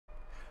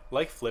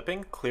Like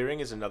flipping,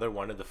 clearing is another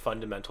one of the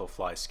fundamental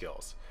fly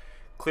skills.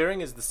 Clearing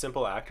is the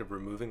simple act of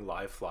removing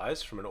live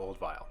flies from an old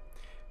vial.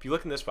 If you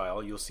look in this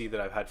vial, you'll see that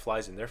I've had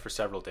flies in there for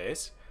several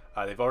days.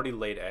 They've already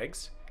laid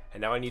eggs, and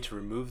now I need to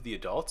remove the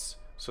adults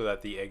so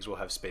that the eggs will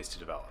have space to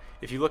develop.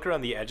 If you look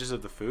around the edges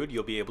of the food,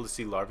 you'll be able to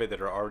see larvae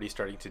that are already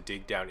starting to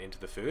dig down into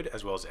the food,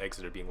 as well as eggs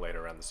that are being laid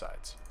around the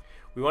sides.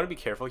 We want to be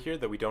careful here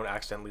that we don't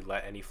accidentally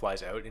let any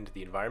flies out into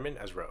the environment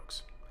as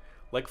rogues.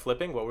 Like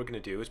flipping, what we're going to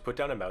do is put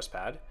down a mouse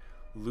pad,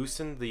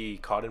 loosen the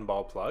cotton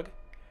ball plug,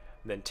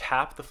 and then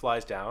tap the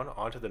flies down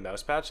onto the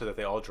mouse pad so that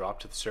they all drop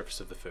to the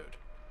surface of the food.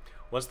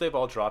 Once they've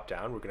all dropped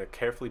down, we're going to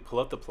carefully pull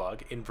out the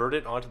plug, invert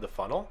it onto the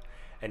funnel,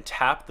 and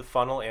tap the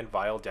funnel and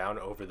vial down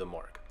over the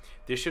morgue.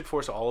 This should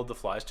force all of the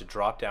flies to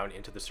drop down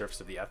into the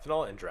surface of the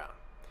ethanol and drown.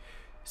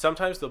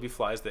 Sometimes there'll be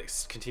flies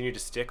that continue to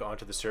stick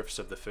onto the surface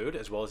of the food,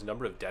 as well as a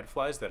number of dead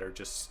flies that are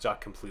just stuck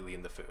completely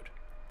in the food.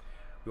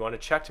 We want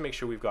to check to make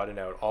sure we've gotten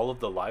out all of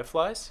the live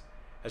flies,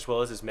 as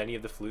well as many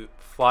of the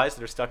flies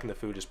that are stuck in the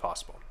food as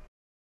possible.